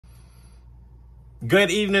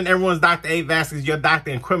Good evening, everyone's Dr. A. Vasquez, your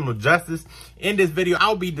doctor in criminal justice. In this video,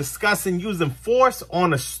 I'll be discussing using force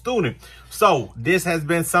on a student. So this has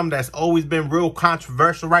been something that's always been real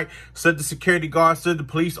controversial, right? Should the security guards, should the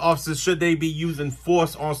police officers, should they be using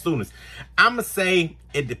force on students? I'm going to say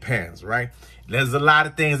it depends, right? There's a lot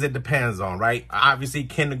of things it depends on, right? Obviously,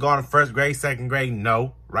 kindergarten, first grade, second grade,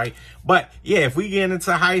 no, right? But yeah, if we get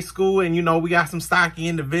into high school and, we got some stocky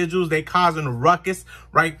individuals, they causing a ruckus,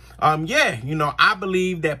 right? I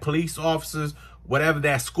believe that police officers, whatever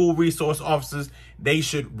that school resource officers, they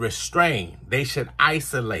should restrain, they should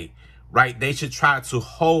isolate, right? They should try to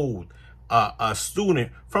hold a student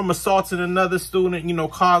from assaulting another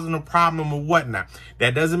student, causing a problem or whatnot.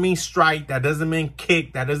 That doesn't mean strike. That doesn't mean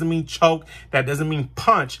kick. That doesn't mean choke. That doesn't mean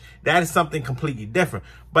punch. That is something completely different.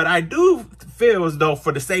 But I do feel as though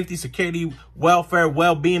for the safety, security, welfare,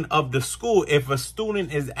 well-being of the school, if a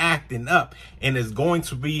student is acting up and is going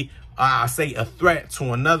to be, say, a threat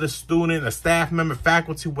to another student, a staff member,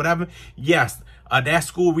 faculty, whatever, yes, that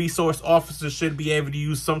school resource officer should be able to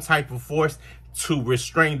use some type of force to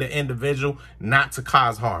restrain the individual, not to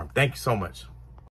cause harm. Thank you so much.